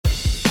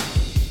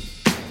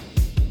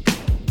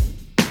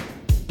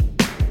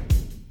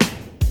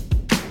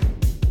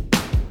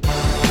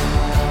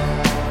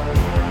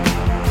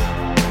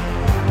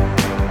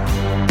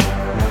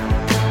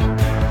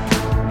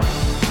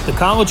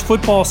College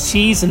football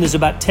season is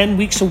about 10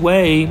 weeks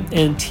away,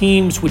 and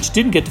teams which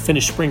didn't get to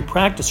finish spring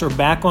practice are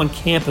back on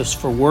campus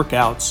for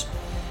workouts.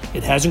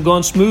 It hasn't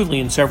gone smoothly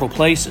in several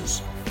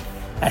places.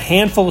 A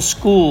handful of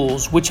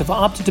schools which have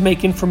opted to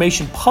make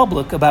information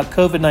public about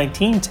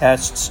COVID-19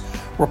 tests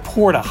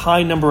report a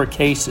high number of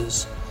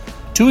cases.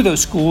 Two of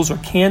those schools are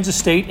Kansas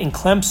State and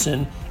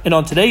Clemson, and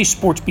on today's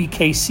Sports Beat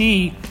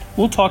KC,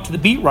 we'll talk to the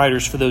beat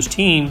writers for those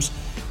teams,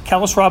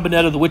 Kellis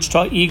Robinett of the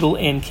Wichita Eagle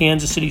and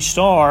Kansas City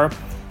Star,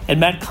 and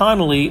Matt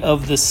Connolly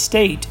of The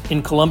State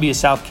in Columbia,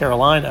 South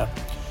Carolina.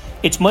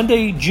 It's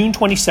Monday, June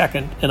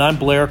 22nd, and I'm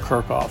Blair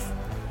Kirchhoff.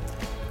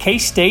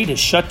 K-State has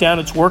shut down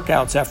its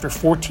workouts after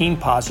 14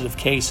 positive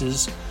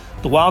cases.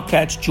 The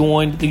Wildcats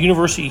joined the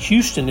University of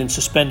Houston in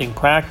suspending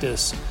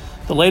practice.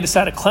 The latest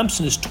out of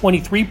Clemson is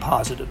 23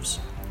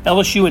 positives.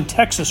 LSU and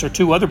Texas are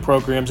two other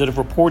programs that have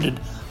reported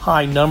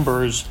high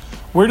numbers.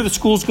 Where do the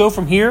schools go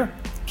from here?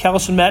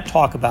 Kellis and Matt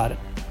talk about it.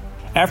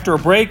 After a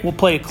break, we'll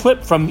play a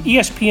clip from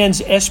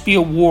ESPN's ESPY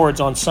Awards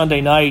on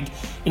Sunday night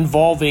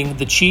involving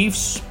the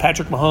Chiefs,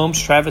 Patrick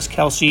Mahomes, Travis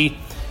Kelce,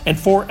 and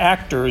four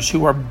actors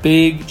who are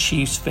big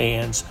Chiefs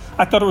fans.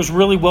 I thought it was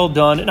really well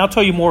done, and I'll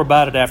tell you more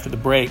about it after the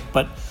break.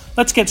 But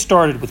let's get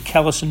started with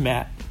Kellis and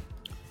Matt.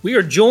 We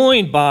are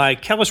joined by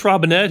Kellis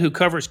Robinett, who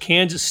covers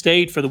Kansas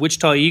State for the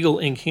Wichita Eagle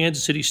and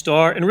Kansas City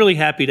Star, and really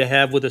happy to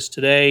have with us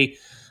today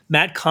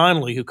Matt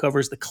Connolly, who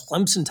covers the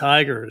Clemson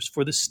Tigers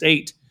for the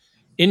State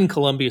in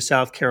Columbia,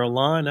 South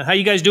Carolina. How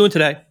you guys doing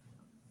today?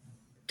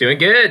 Doing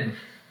good.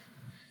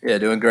 Yeah,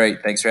 doing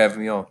great. Thanks for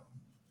having me on.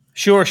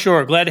 Sure.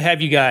 Glad to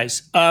have you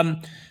guys.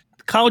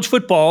 College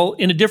football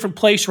in a different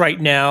place right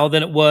now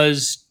than it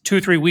was 2 or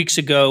 3 weeks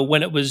ago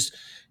when it was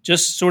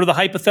just sort of the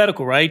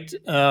hypothetical, right?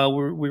 We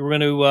were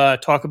going to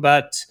talk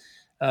about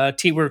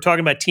we were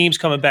talking about teams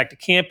coming back to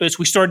campus.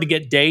 We started to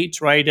get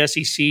dates, right?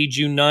 SEC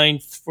June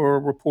 9th for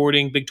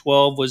reporting. Big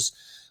 12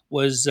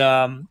 was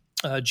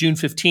June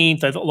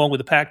 15th, along with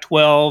the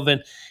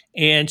Pac-12,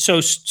 and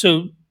so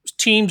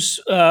teams,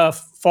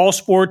 fall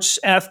sports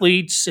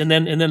athletes, and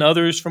then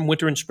others from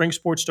winter and spring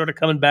sports started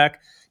coming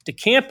back to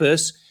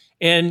campus,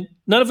 and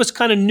none of us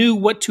kind of knew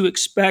what to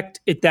expect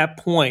at that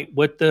point,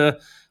 what the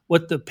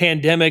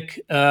pandemic,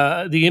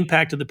 the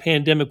impact of the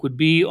pandemic would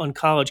be on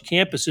college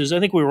campuses. I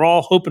think we were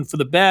all hoping for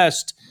the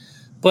best,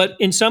 but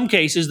in some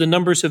cases the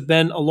numbers have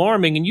been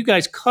alarming, and you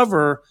guys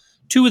cover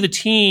two of the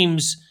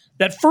teams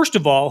that, first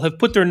of all, have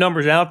put their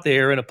numbers out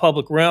there in a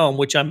public realm,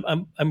 which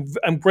I'm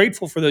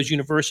grateful for those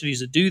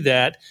universities that do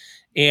that,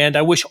 and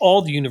I wish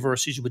all the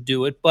universities would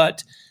do it.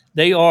 But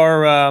they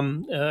are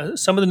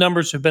some of the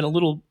numbers have been a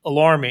little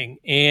alarming,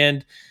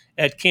 and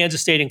at Kansas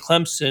State and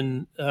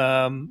Clemson,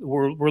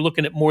 we're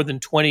looking at more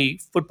than 20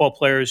 football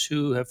players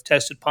who have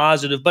tested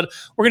positive. But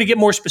we're going to get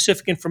more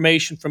specific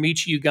information from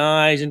each of you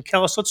guys. And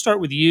Kellis, let's start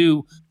with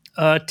you.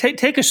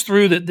 Take us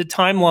through the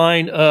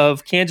timeline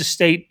of Kansas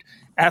State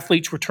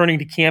athletes returning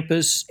to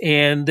campus,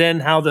 and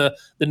then how the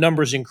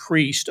numbers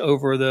increased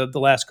over the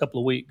last couple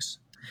of weeks.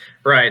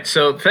 Right.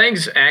 So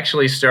things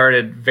actually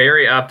started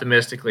very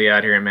optimistically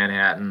out here in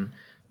Manhattan.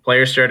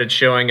 Players started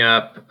showing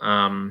up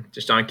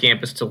just on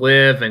campus to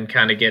live and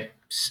kind of get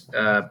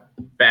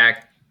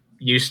back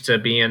used to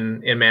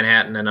being in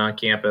Manhattan and on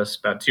campus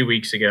about 2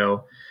 weeks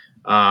ago.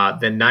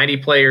 Then 90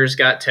 players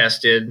got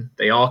tested.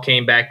 They all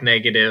came back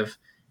negative,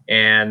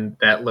 and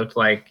that looked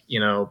like,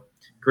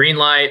 green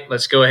light,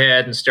 let's go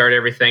ahead and start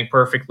everything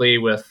perfectly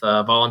with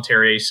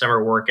voluntary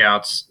summer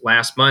workouts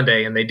last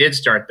Monday. And they did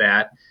start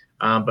that.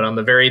 But on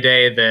the very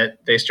day that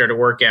they started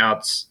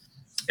workouts,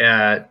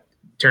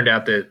 turned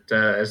out that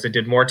as they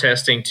did more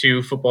testing,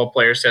 2 football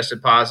players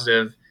tested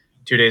positive.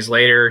 2 days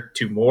later,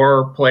 2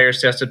 more players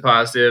tested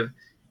positive.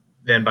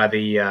 Then by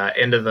the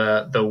end of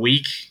the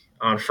week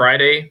on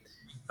Friday,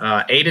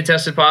 8 had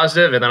tested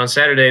positive. And then on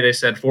Saturday, they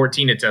said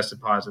 14 had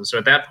tested positive. So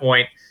at that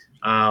point,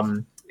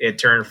 it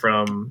turned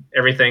from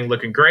everything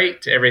looking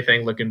great to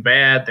everything looking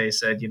bad. They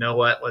said, you know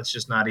what, let's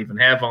just not even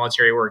have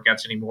voluntary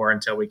workouts anymore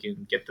until we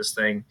can get this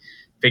thing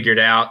figured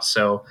out.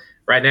 So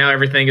right now,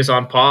 everything is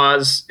on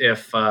pause.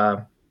 If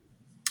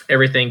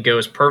everything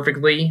goes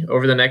perfectly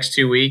over the next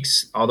 2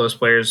 weeks, all those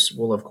players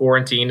will have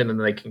quarantined, and then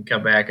they can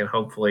come back and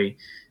hopefully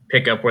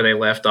pick up where they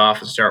left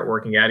off and start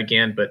working out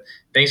again. But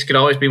things could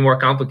always be more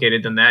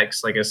complicated than that,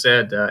 because like I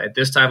said, at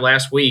this time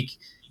last week,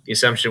 the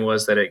assumption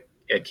was that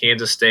at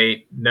Kansas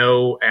State,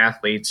 no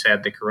athletes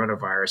had the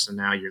coronavirus, and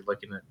now you're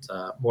looking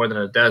at more than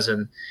a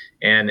dozen.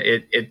 And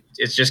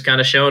it's just kind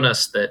of shown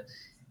us that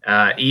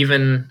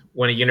even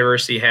when a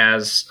university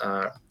has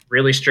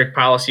really strict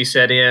policy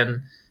set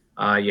in,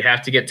 you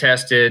have to get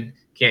tested,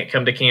 can't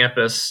come to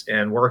campus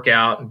and work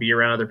out and be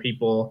around other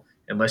people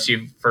unless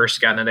you've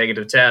first gotten a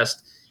negative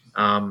test.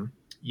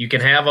 You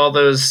can have all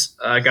those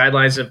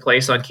guidelines in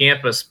place on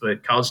campus,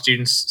 but college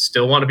students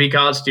still want to be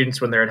college students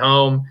when they're at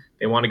home.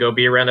 They want to go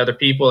be around other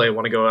people. They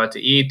want to go out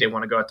to eat. They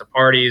want to go out to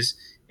parties.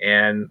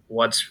 And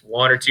once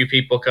 1 or 2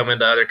 people come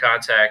into other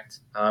contact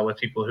with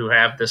people who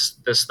have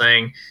this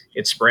thing,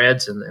 it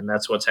spreads, and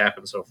that's what's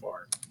happened so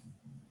far.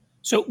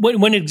 So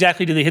when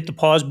exactly did they hit the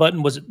pause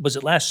button? Was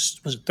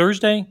it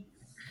Thursday?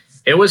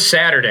 It was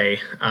Saturday.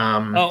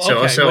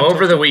 Okay. So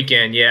over the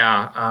weekend,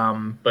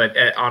 yeah. But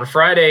on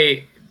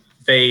Friday,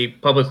 they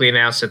publicly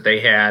announced that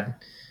they had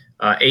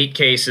 8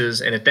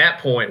 cases, and at that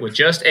point, with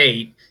just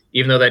 8,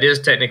 even though that is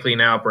technically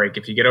an outbreak,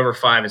 if you get over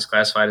 5, it's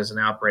classified as an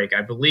outbreak.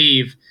 I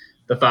believe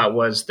the thought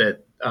was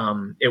that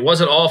it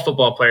wasn't all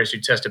football players who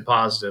tested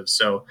positive.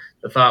 So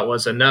the thought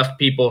was enough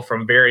people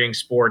from varying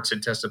sports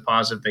had tested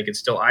positive, they could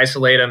still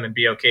isolate them and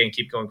be okay and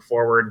keep going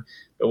forward.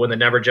 But when the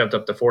number jumped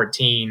up to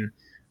 14,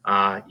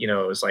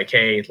 it was like,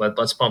 hey,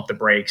 let's pump the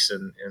brakes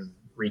and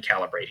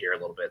recalibrate here a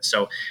little bit.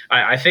 So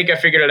I think I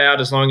figured it out.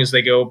 As long as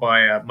they go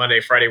by a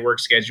Monday, Friday work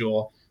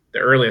schedule, the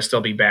earliest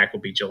they'll be back will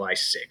be July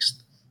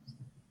 6th.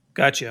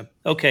 Gotcha.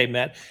 Okay,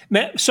 Matt.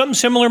 Something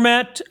similar,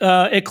 Matt,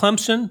 at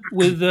Clemson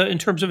with in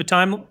terms of a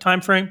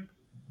time frame?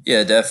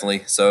 Yeah,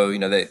 definitely. So,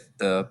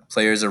 the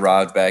players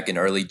arrived back in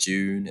early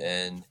June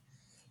and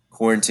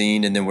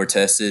quarantined, and then were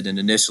tested. And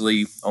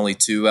initially, only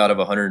 2 out of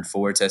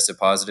 104 tested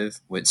positive,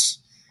 which,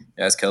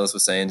 as Kellis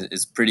was saying,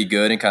 is pretty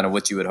good and kind of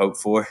what you would hope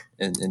for,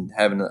 and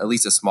having at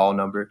least a small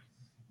number,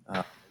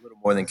 a little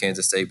more than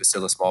Kansas State, but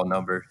still a small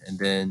number. And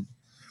then,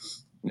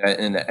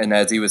 and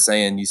as he was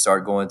saying, you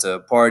start going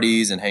to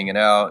parties and hanging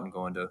out and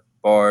going to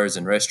bars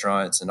and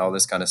restaurants and all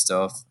this kind of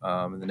stuff.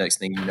 And the next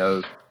thing you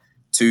know,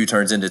 2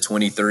 turns into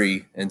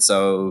 23. And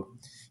so,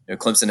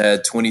 Clemson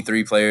had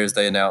 23 players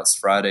they announced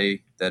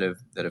Friday that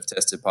have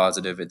tested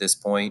positive at this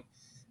point.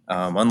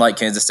 Unlike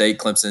Kansas State,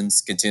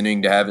 Clemson's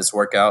continuing to have its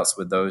workouts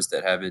with those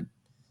that haven't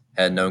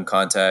had known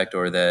contact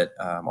or that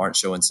aren't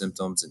showing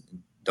symptoms and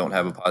don't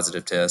have a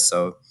positive test.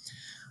 So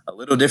a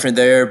little different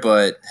there,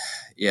 but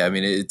yeah, I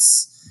mean,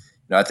 it's,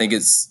 I think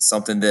it's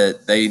something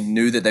that they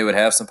knew that they would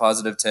have some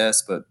positive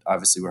tests, but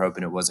obviously we're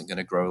hoping it wasn't going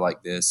to grow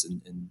like this,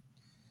 and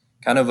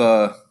kind of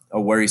a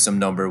worrisome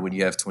number when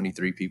you have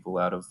 23 people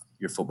out of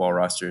your football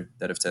roster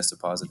that have tested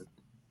positive.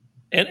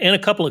 And a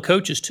couple of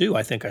coaches too,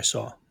 I think I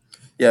saw.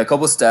 Yeah, a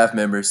couple of staff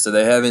members. So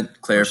they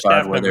haven't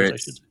clarified whether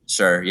it's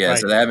sure. Yeah, right.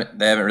 So they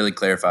haven't really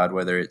clarified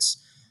whether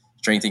it's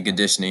strength and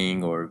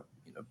conditioning or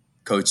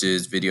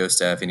coaches, video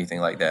staff, anything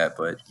like that.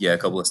 But yeah, a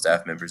couple of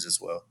staff members as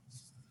well.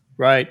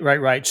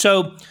 Right.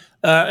 So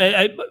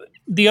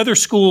the other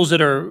schools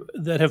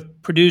that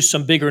have produced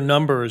some bigger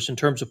numbers in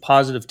terms of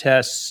positive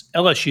tests,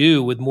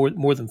 LSU with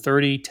more than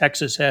 30,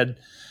 Texas had.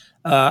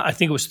 I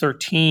think it was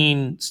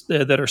 13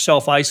 that are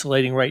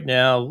self-isolating right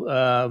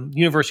now.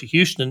 University of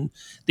Houston,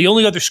 the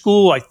only other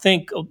school I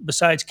think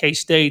besides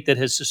K-State that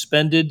has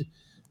suspended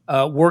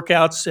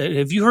workouts.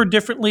 Have you heard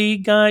differently,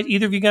 guys?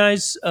 Either of you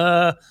guys?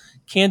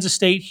 Kansas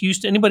State,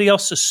 Houston. Anybody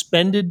else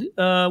suspended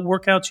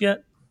workouts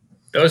yet?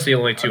 Those are the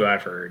only 2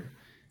 I've heard.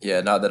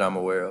 Yeah, not that I'm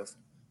aware of.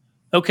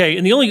 Okay,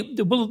 and the only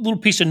little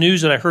piece of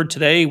news that I heard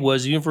today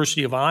was the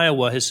University of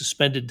Iowa has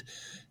suspended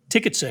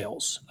ticket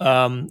sales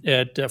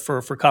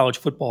for college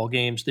football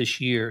games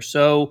this year.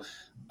 So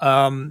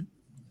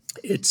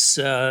it's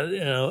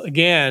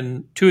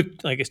again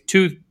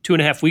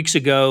 2.5 weeks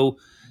ago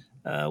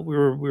we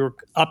were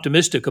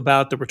optimistic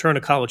about the return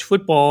of college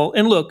football.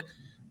 And look,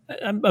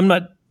 I'm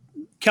not.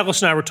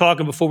 Kellis and I were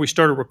talking before we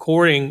started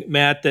recording,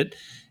 Matt, that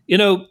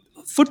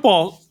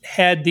football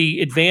had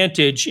the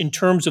advantage in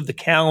terms of the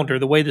calendar,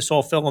 the way this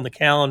all fell on the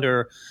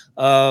calendar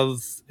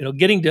of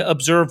getting to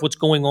observe what's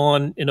going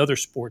on in other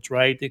sports,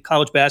 right? The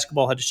college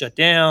basketball had to shut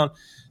down,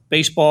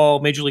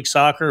 baseball, Major League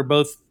Soccer,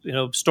 both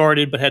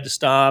started but had to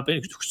stop.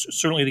 And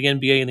certainly the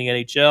NBA and the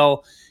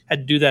NHL had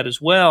to do that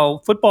as well.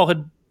 Football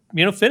had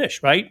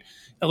finished, right?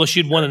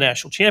 LSU had won a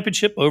national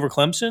championship over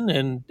Clemson,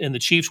 and the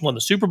Chiefs won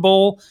the Super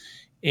Bowl,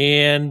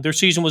 and their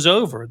season was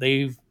over.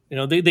 They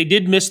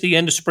did miss the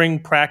end of spring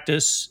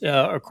practice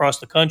across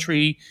the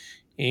country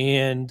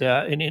and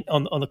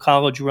on the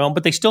college realm,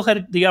 but they still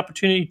had the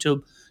opportunity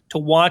to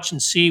watch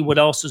and see what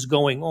else is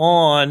going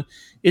on.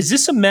 Is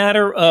this a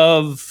matter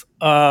of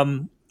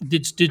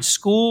did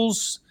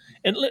schools,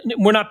 and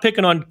we're not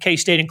picking on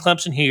K-State and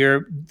Clemson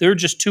here, they're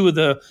just 2 of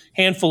the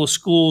handful of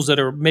schools that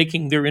are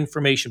making their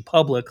information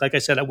public. Like I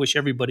said, I wish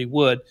everybody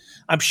would.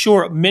 I'm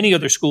sure many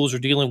other schools are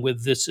dealing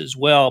with this as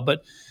well,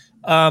 but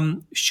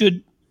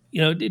did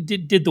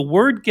the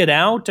word get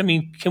out? I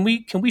mean, can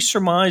we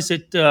surmise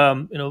that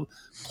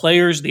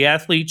players, the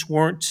athletes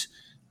weren't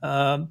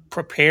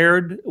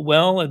prepared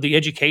well? The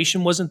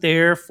education wasn't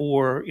there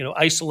for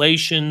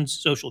isolation,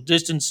 social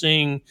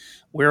distancing,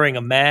 wearing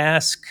a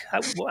mask.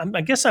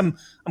 I guess I'm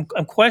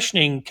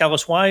questioning,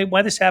 Kellis,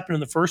 why this happened in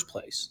the first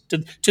place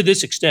to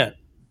this extent.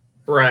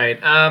 Right.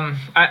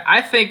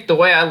 I think the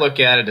way I look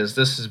at it is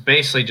this is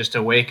basically just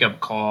a wake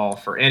up call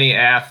for any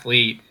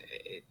athlete,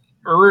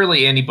 or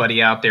really anybody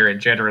out there in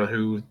general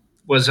who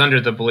was under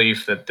the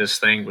belief that this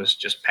thing was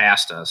just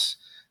past us,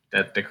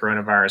 that the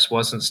coronavirus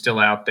wasn't still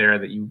out there,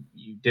 that you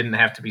didn't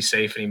have to be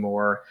safe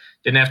anymore,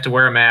 didn't have to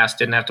wear a mask,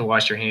 didn't have to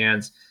wash your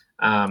hands.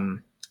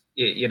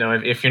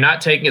 If you're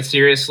not taking it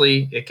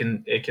seriously, it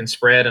can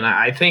spread. And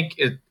I think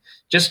it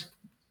just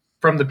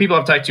from the people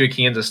I've talked to at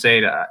Kansas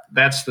State,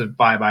 that's the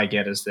vibe I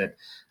get, is that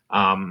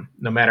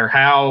no matter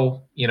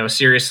how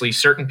seriously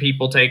certain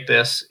people take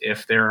this,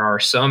 if there are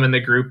some in the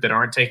group that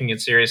aren't taking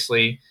it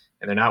seriously,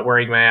 and they're not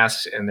wearing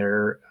masks, and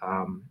they're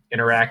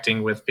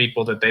interacting with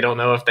people that they don't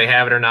know if they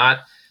have it or not,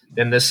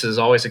 then this is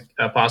always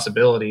a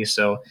possibility.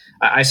 So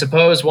I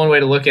suppose one way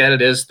to look at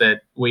it is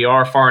that we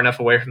are far enough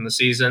away from the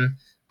season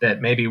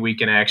that maybe we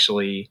can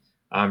actually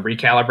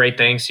recalibrate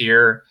things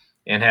here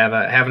and have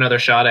another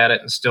shot at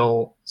it and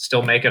still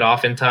make it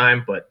off in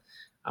time. But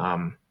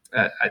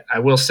I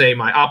will say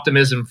my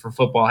optimism for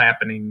football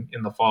happening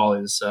in the fall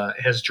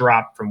has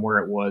dropped from where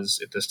it was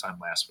at this time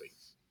last week.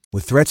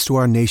 With threats to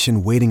our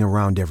nation waiting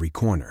around every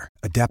corner,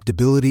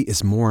 adaptability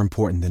is more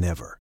important than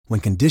ever.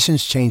 When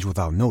conditions change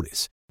without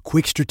notice,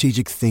 quick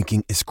strategic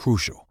thinking is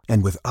crucial.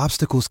 And with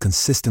obstacles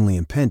consistently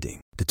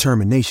impending,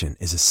 determination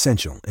is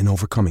essential in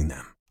overcoming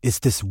them. It's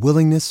this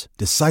willingness,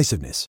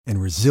 decisiveness,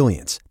 and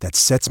resilience that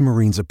sets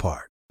Marines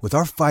apart. With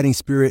our fighting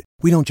spirit,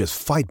 we don't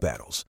just fight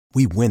battles,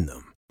 we win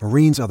them.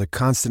 Marines are the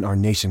constant our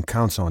nation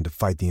counts on to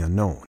fight the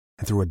unknown.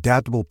 And through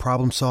adaptable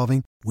problem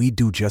solving, we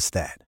do just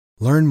that.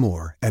 Learn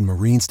more at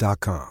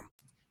marines.com.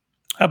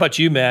 How about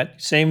you,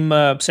 Matt? Same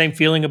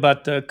feeling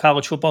about the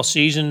college football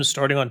season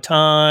starting on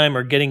time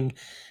or getting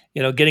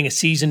a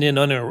season in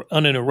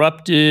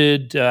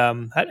uninterrupted?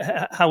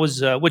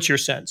 What's your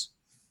sense?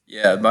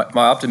 Yeah, my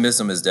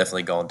optimism has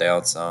definitely gone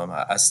down some.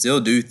 I still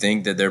do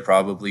think that there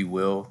probably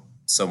will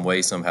some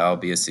way, somehow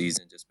be a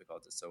season just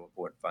because it's so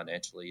important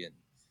financially. And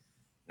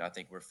I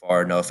think we're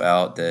far enough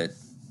out that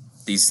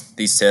these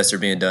tests are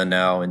being done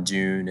now in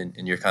June,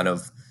 and you're kind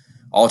of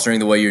altering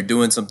the way you're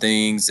doing some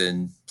things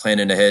and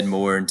planning ahead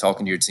more and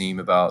talking to your team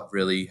about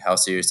really how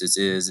serious this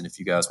is. And if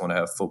you guys want to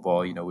have football,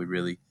 we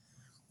really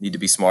need to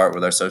be smart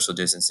with our social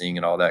distancing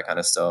and all that kind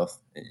of stuff.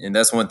 And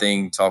that's one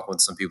thing, talking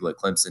with some people at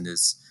Clemson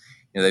is,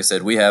 they've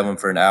said we have them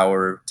for an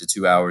hour to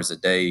 2 hours a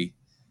day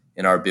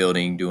in our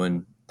building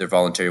doing their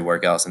voluntary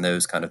workouts and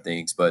those kind of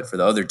things. But for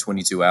the other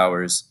 22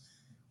 hours,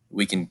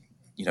 we can,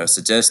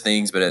 suggest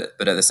things, but at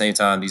the same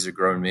time, these are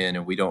grown men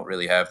and we don't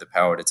really have the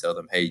power to tell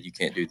them, hey, you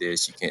can't do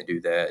this, you can't do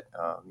that.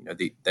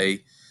 They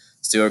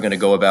still are going to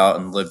go about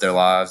and live their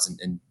lives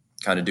and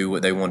kind of do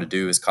what they want to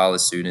do as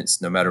college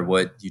students, no matter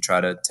what you try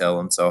to tell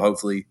them. So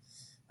hopefully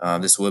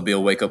this will be a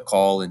wake-up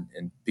call and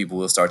people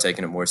will start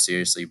taking it more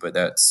seriously. But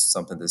that's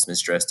something that's been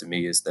stressed to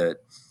me, is that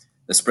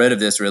the spread of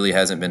this really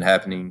hasn't been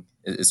happening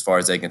as far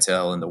as they can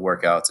tell in the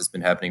workouts. It's been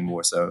happening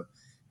more so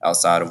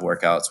outside of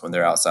workouts when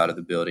they're outside of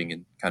the building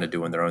and kind of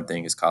doing their own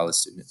thing as college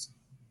students.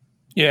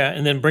 Yeah,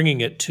 and then bringing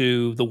it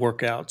to the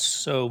workouts.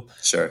 So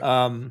sure.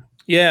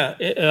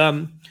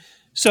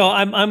 So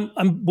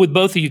I'm with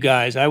both of you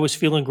guys. I was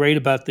feeling great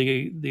about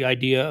the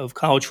idea of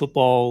college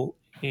football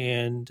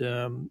and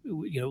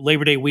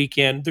Labor Day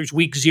weekend. There's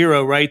week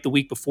 0, right? The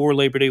week before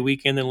Labor Day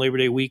weekend, then Labor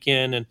Day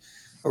weekend, and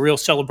a real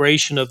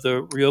celebration of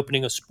the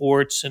reopening of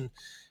sports. And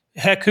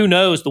heck, who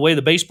knows, the way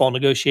the baseball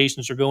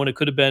negotiations are going, it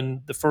could have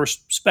been the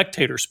first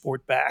spectator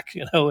sport back,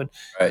 and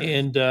right.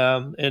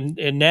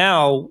 and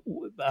now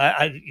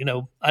I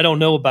don't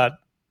know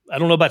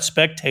about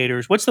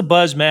spectators. What's the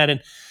buzz, Matt,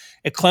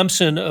 at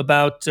Clemson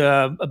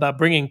about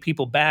bringing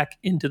people back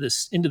into the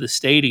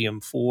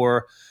stadium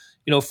for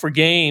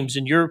games?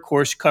 And you're, of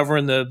course,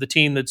 covering the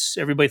team that's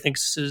everybody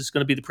thinks is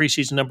going to be the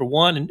preseason number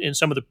one. And in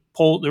some of the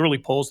early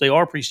polls, they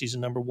are preseason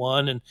number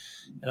one. And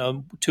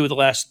two of the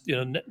last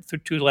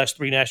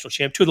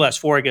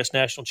 4, I guess,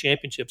 national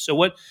championships. So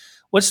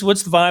what's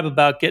the vibe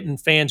about getting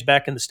fans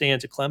back in the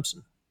stands at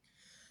Clemson?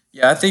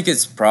 Yeah, I think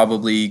it's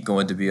probably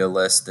going to be a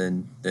less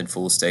than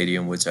full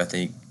stadium, which I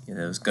think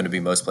is going to be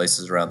most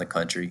places around the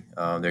country.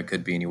 There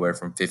could be anywhere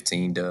from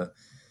 15 to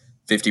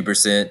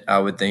 50%, I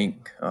would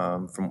think,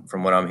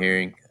 from what I'm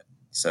hearing.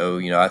 So,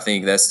 I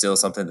think that's still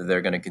something that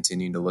they're going to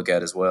continue to look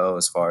at as well,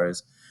 as far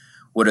as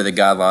what are the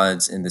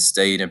guidelines in the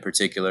state in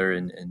particular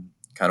and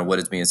kind of what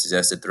is being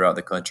suggested throughout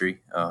the country.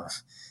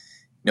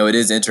 It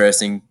is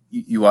interesting.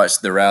 You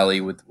watched the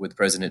rally with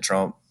President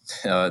Trump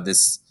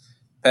this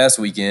past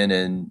weekend,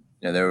 and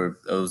there were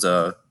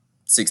those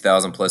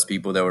 6,000 plus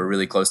people that were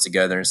really close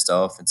together and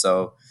stuff. And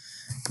so,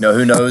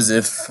 who knows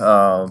if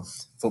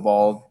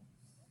football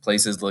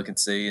places look and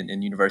see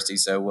and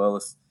universities say, well,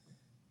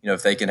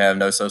 if they can have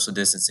no social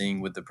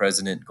distancing with the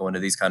president going to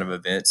these kind of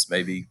events,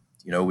 maybe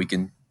we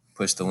can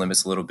push the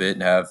limits a little bit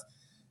and have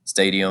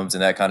stadiums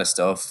and that kind of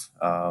stuff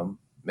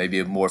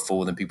maybe more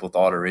full than people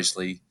thought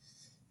originally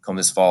come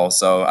this fall.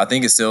 So I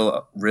think it's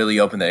still really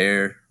up in the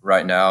air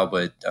right now,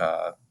 but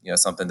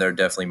something they're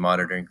definitely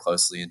monitoring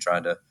closely and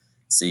trying to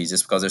see,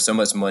 just because there's so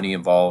much money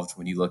involved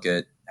when you look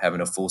at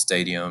having a full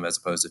stadium as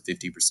opposed to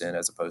 50%,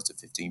 as opposed to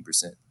 15%.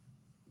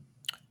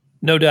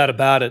 No doubt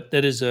about it.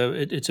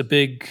 It's a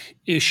big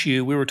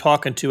issue. We were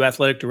talking to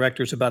athletic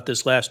directors about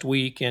this last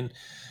week, and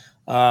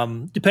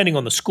depending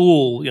on the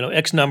school,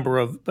 X number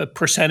of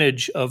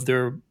percentage of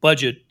their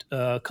budget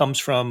comes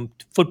from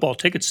football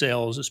ticket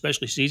sales,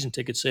 especially season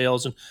ticket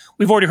sales. And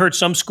we've already heard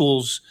some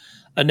schools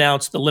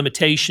announce the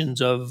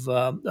limitations of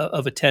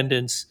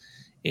attendance,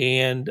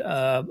 and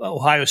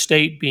Ohio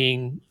State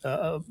being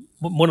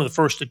one of the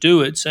first to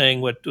do it,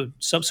 saying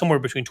somewhere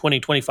between 20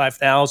 and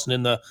 25,000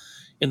 in the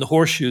in the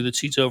Horseshoe that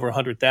seats over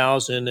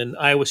 100,000, and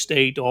Iowa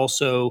State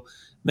also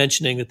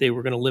mentioning that they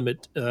were going to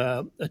limit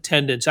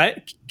attendance.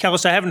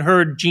 Kellis, I haven't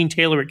heard Gene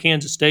Taylor at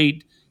Kansas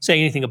State say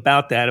anything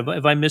about that.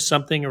 Have I missed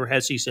something, or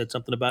has he said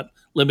something about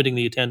limiting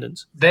the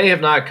attendance? They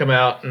have not come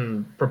out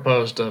and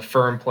proposed a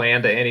firm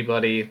plan to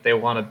anybody. They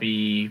want to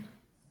be,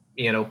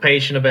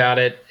 patient about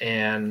it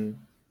and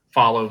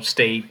follow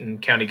state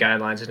and county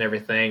guidelines and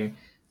everything.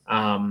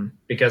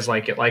 Because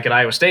like at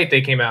Iowa State,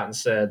 they came out and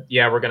said,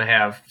 yeah, we're going to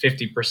have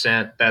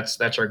 50%.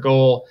 That's our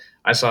goal.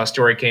 I saw a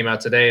story came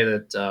out today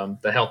that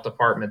the health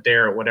department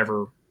there at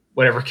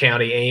whatever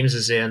county Ames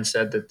is in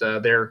said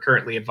that they're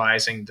currently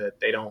advising that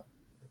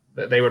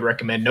they would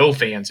recommend no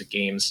fans at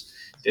games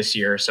this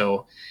year.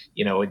 So,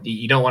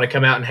 you don't want to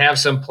come out and have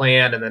some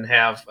plan and then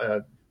have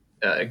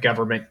a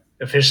government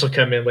official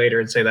come in later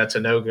and say that's a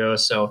no-go.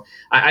 So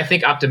I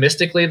think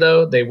optimistically,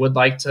 though, they would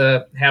like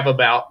to have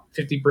about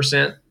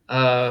 50%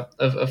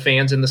 of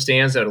fans in the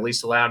stands. That would at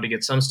least allow them to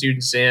get some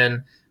students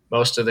in,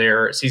 most of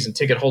their season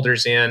ticket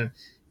holders in,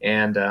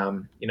 and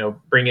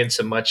bring in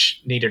some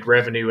much needed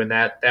revenue in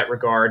that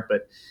regard.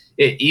 But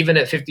even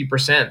at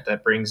 50%,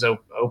 that brings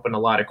open a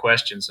lot of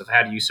questions of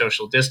how do you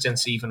social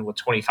distance even with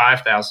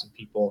 25,000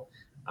 people.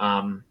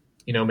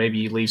 Maybe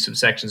you leave some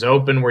sections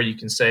open where you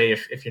can say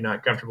if you're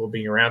not comfortable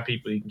being around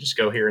people, you can just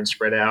go here and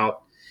spread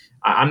out.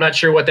 I'm not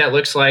sure what that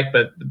looks like,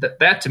 but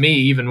that to me,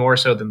 even more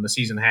so than the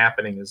season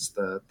happening, is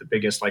the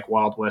biggest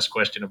Wild West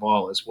question of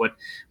all, is what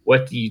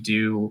do you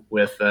do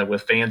with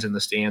fans in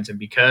the stands? And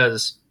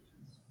because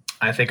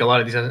I think a lot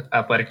of these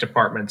athletic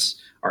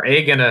departments are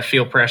going to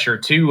feel pressure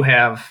to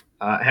have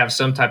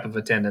some type of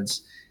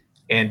attendance,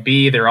 and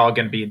B, they're all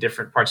going to be in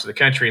different parts of the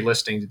country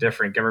listening to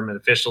different government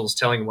officials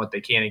telling them what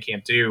they can and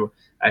can't do.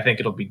 I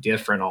think it'll be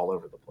different all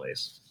over the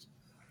place.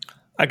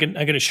 I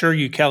can assure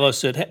you,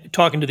 Kellis, that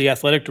talking to the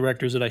athletic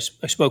directors that I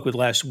spoke with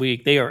last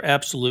week, they are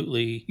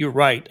absolutely, you're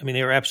right. I mean,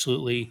 they are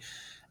absolutely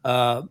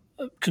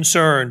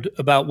concerned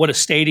about what a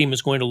stadium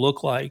is going to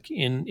look like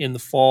in the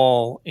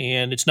fall.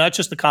 And it's not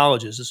just the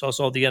colleges. It's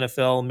also the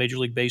NFL, Major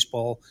League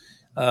Baseball,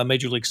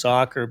 Major League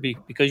Soccer,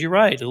 because you're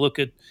right. Look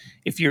at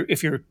if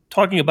you're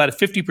talking about a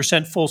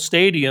 50% full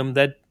stadium,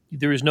 that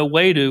there is no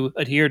way to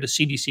adhere to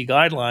CDC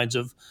guidelines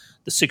of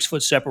the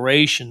 6-foot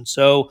separation.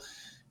 So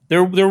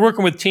they're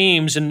working with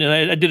teams, and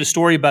I did a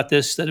story about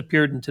this that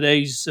appeared in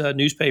today's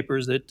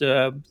newspapers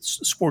that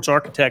sports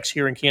architects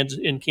here in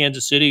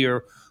Kansas City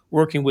are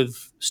working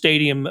with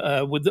stadium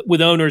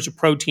with owners of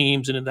pro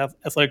teams and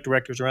athletic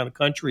directors around the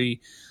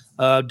country,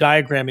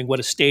 diagramming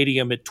what a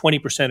stadium at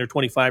 20% or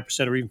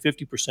 25% or even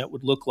 50%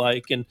 would look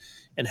like, and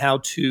how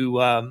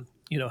to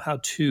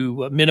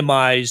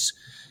minimize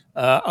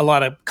a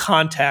lot of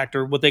contact,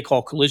 or what they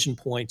call collision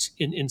points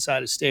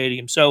inside a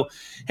stadium. So,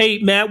 hey,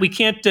 Matt, we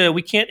can't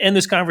end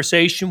this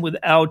conversation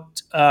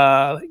without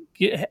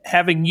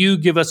having you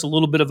give us a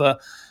little bit of a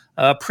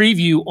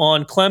preview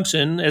on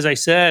Clemson. As I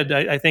said,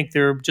 I think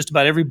they're just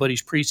about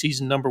everybody's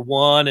preseason number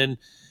one, and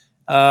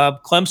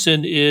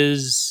Clemson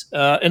is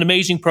an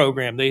amazing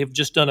program. They have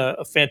just done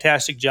a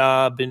fantastic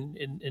job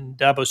in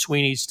Dabo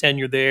Swinney's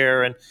tenure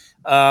there. And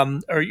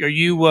do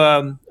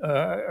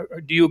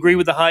you agree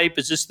with the hype?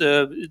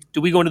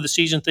 Do we go into the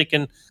season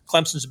thinking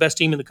Clemson's the best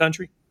team in the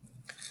country?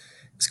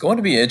 It's going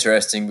to be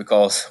interesting,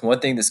 because one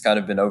thing that's kind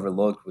of been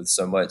overlooked with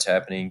so much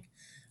happening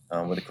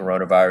with the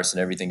coronavirus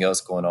and everything else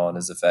going on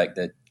is the fact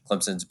that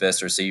Clemson's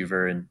best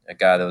receiver, and a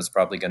guy that was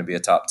probably going to be a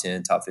top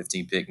 10, top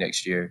 15 pick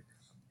next year,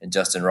 and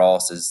Justin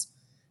Ross, is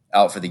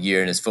out for the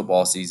year, and his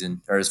football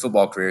season, or his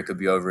football career, could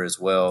be over as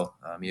well.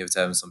 He was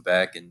having some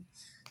back and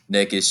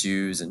neck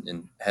issues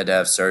and had to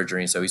have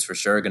surgery. So he's for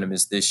sure going to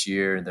miss this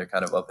year, and they're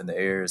kind of up in the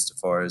air as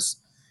far as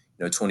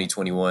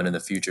 2021 in the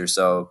future.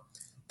 So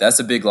that's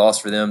a big loss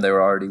for them. They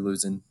were already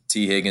losing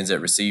T. Higgins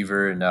at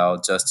receiver, and now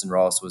Justin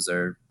Ross was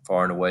their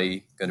far and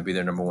away going to be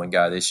their number one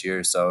guy this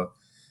year. So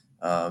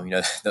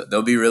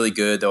they'll be really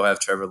good. They'll have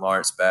Trevor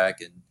Lawrence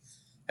back and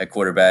at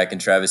quarterback, and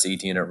Travis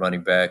Etienne at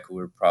running back, who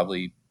are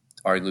probably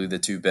arguably the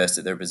two best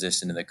at their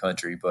position in the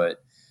country.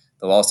 But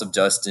the loss of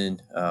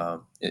Justin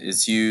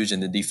is huge.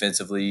 And then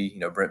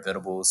defensively, Brent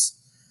Venables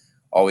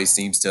always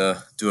seems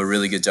to do a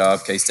really good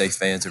job. K-State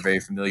fans are very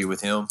familiar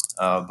with him.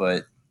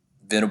 But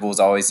Venables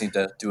always seems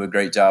to do a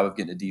great job of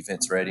getting the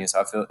defense ready. And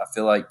so I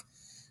feel like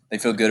they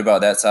feel good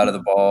about that side of the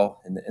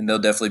ball, and they'll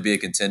definitely be a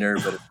contender.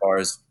 But as far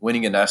as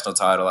winning a national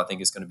title, I think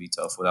it's going to be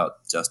tough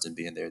without Justin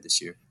being there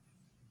this year.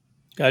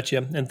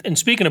 Gotcha. And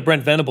speaking of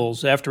Brent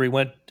Venables, after he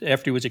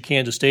was at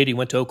Kansas State, he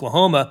went to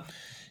Oklahoma.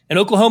 And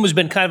Oklahoma's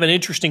been kind of an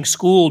interesting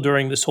school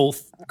during this whole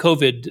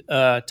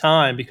COVID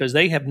time, because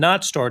they have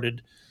not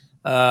started.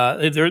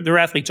 Their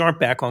athletes aren't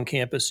back on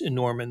campus in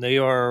Norman. They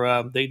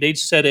are. They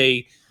set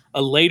a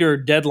later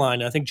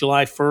deadline, I think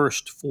July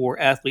 1st, for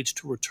athletes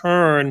to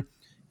return.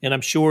 And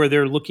I'm sure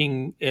they're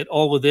looking at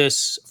all of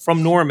this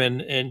from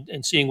Norman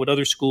and seeing what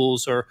other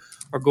schools are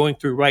going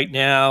through right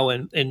now,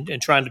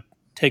 and trying to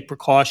take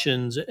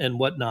precautions and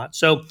whatnot.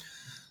 So,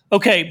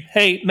 okay.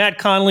 Hey, Matt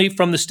Connolly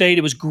from the State.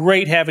 It was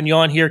great having you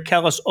on here.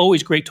 Kellis,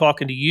 always great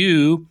talking to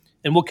you,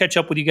 and we'll catch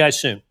up with you guys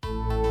soon.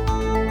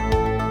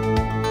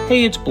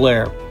 Hey, it's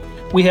Blair.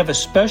 We have a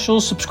special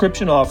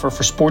subscription offer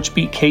for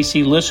SportsBeat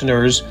KC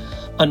listeners,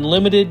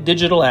 unlimited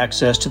digital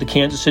access to the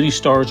Kansas City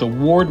Star's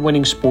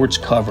award-winning sports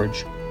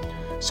coverage.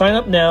 Sign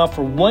up now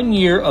for 1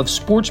 year of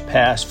Sports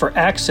Pass for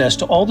access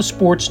to all the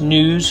sports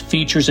news,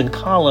 features, and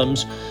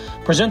columns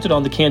presented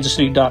on the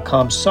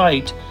kansascity.com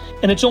site,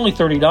 and it's only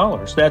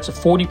 $30. That's a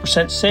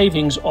 40%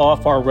 savings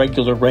off our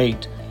regular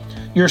rate.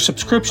 Your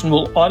subscription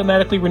will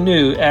automatically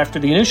renew after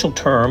the initial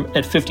term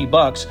at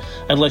 $50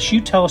 unless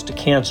you tell us to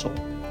cancel.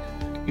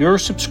 Your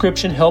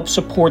subscription helps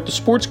support the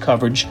sports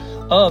coverage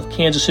of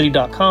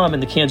kansascity.com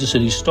and the Kansas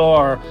City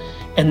Star,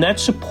 and that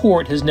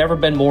support has never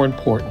been more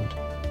important.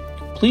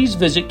 Please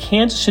visit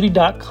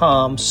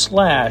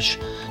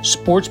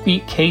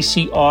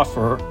kansascity.com/SportsBeatKC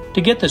offer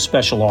to get this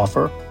special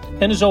offer.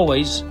 And as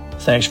always,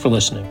 thanks for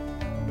listening.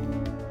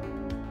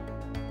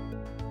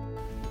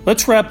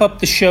 Let's wrap up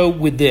the show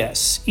with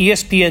this.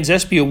 ESPN's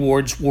ESPY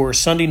Awards were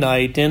Sunday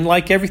night, and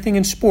like everything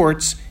in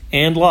sports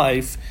and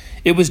life,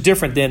 it was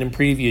different than in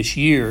previous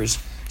years.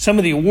 Some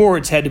of the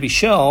awards had to be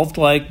shelved,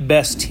 like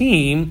Best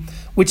Team,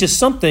 which is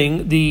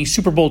something the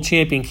Super Bowl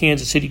champion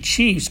Kansas City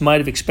Chiefs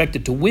might have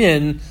expected to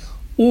win,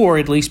 or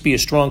at least be a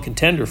strong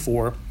contender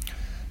for.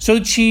 So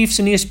the Chiefs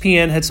and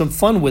ESPN had some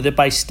fun with it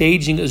by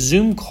staging a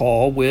Zoom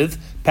call with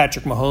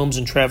Patrick Mahomes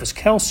and Travis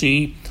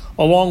Kelce,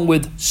 along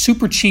with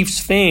Super Chiefs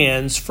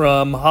fans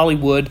from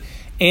Hollywood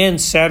and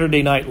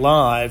Saturday Night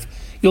Live.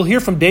 You'll hear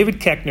from David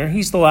Koechner,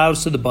 he's the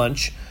loudest of the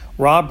bunch,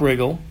 Rob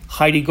Riggle,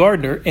 Heidi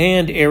Gardner,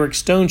 and Eric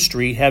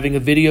Stonestreet having a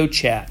video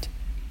chat.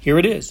 Here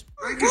it is.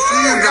 Great to see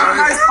you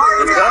guys.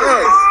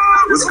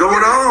 What's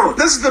going on?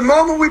 This is the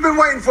moment we've been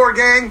waiting for,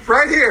 gang.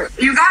 Right here.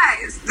 You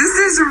guys, this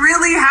is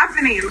really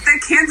happening.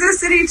 The Kansas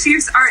City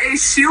Chiefs are a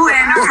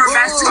shoo-in for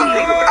Best Team.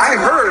 I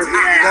heard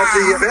that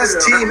the Best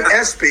Team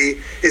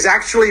ESPY is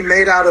actually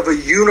made out of a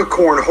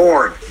unicorn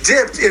horn,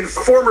 dipped in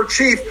former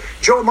Chief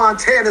Joe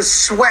Montana's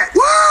sweat.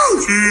 Woo!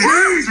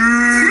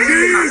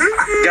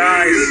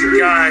 Guys.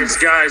 Woo! I'm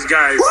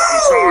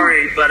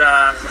sorry, but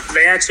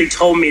they actually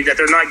told me that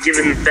they're not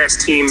giving the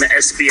Best Team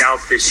ESPY out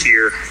this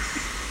year.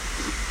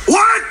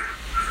 What?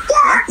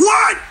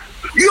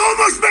 You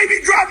almost made me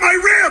drop my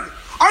rib.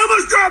 I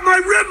almost dropped my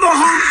rib,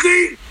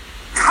 Mahomes.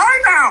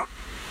 Time out.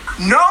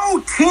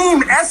 No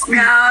Team ESPY.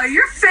 No,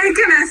 you're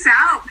faking us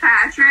out,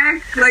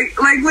 Patrick. Like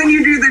when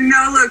you do the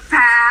no-look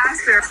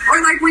pass,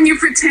 or like when you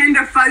pretend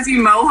a fuzzy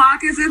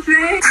mohawk is a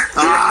thing.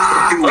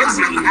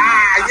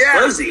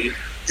 Fuzzy.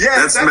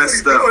 Yes, that's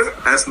messed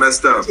up. That's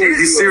messed up.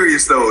 He's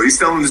serious, though. He's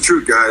telling the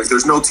truth, guys.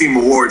 There's no team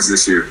awards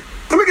this year.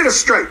 Let me get it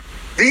straight.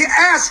 The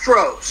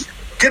Astros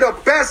get a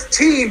Best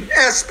Team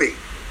ESPY,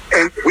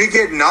 and we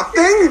get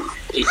nothing?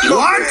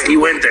 What? He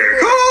went there.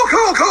 Cool.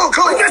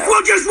 I guess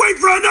we'll just wait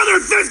for another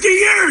 50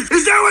 years.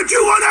 Is that what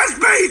you want,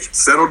 ESPY?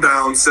 Settle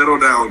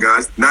down,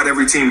 guys. Not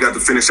every team got to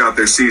finish out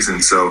their season,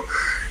 so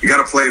you got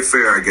to play it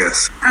fair, I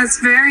guess. That's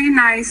very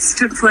nice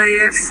to play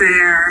it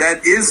fair.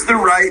 That is the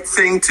right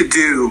thing to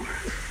do.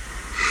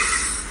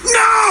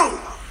 No!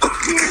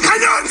 I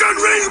know it's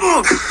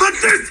unreasonable, but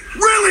this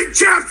really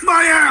chaps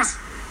my ass.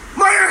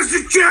 My ass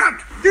is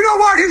chapped. You know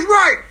what? He's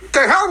right.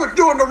 The hell with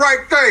doing the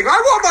right thing. I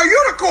want my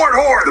unicorn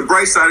horn. The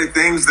bright side of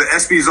things, the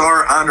ESPYs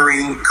are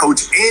honoring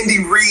Coach Andy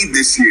Reid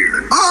this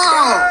year.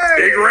 Oh!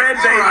 Big red,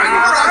 baby.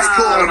 That's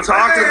cool. I'm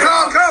talking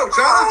about. Coach,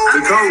 huh?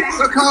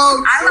 The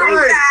coach. I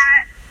like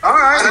that. All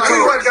right. I'll tell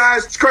you what,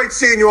 guys. It's great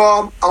seeing you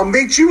all. I'll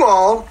meet you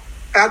all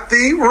at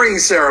the ring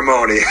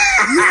ceremony.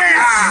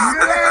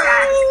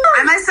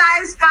 I'm a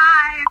size 5.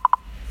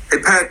 Hey,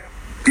 Pat,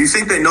 do you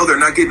think they know they're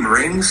not getting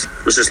rings?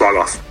 Let's just log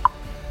off.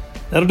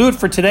 That'll do it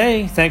for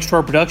today. Thanks to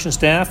our production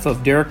staff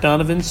of Derek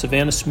Donovan,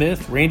 Savannah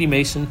Smith, Randy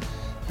Mason,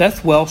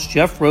 Beth Welsh,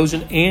 Jeff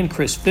Rosen, and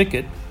Chris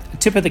Fickett. A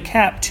tip of the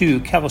cap to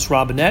Kellis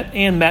Robinette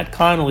and Matt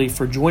Connolly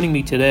for joining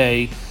me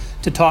today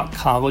to talk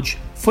college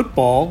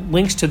football.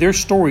 Links to their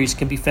stories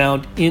can be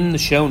found in the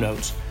show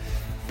notes.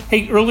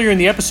 Hey, earlier in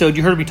the episode,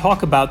 you heard me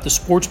talk about the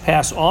Sports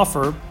Pass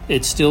offer.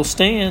 It still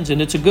stands,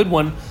 and it's a good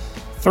one.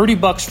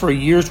 $30 for a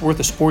year's worth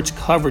of sports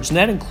coverage, and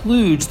that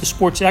includes the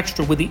Sports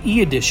Extra with the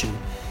e-edition.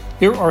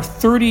 There are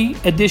 30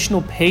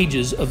 additional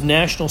pages of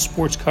national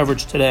sports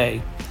coverage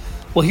today.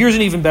 Well, here's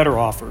an even better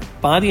offer.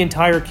 Buy the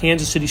entire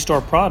Kansas City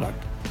Star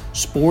product.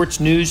 Sports,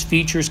 news,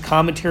 features,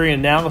 commentary,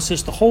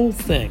 analysis, the whole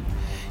thing.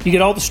 You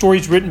get all the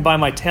stories written by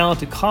my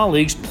talented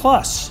colleagues,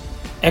 plus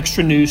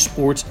extra news,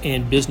 sports,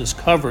 and business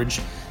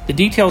coverage. The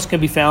details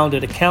can be found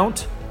at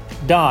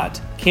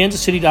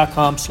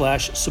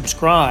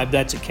account.kansascity.com/subscribe.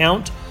 That's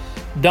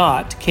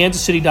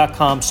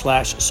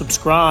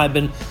account.kansascity.com/subscribe.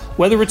 And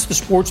whether it's the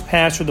Sports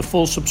Pass or the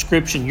full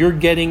subscription, you're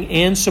getting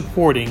and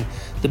supporting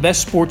the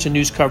best sports and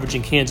news coverage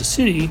in Kansas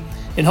City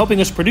and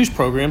helping us produce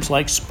programs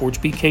like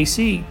SportsBeat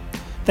KC.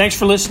 Thanks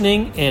for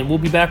listening, and we'll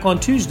be back on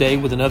Tuesday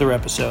with another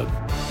episode.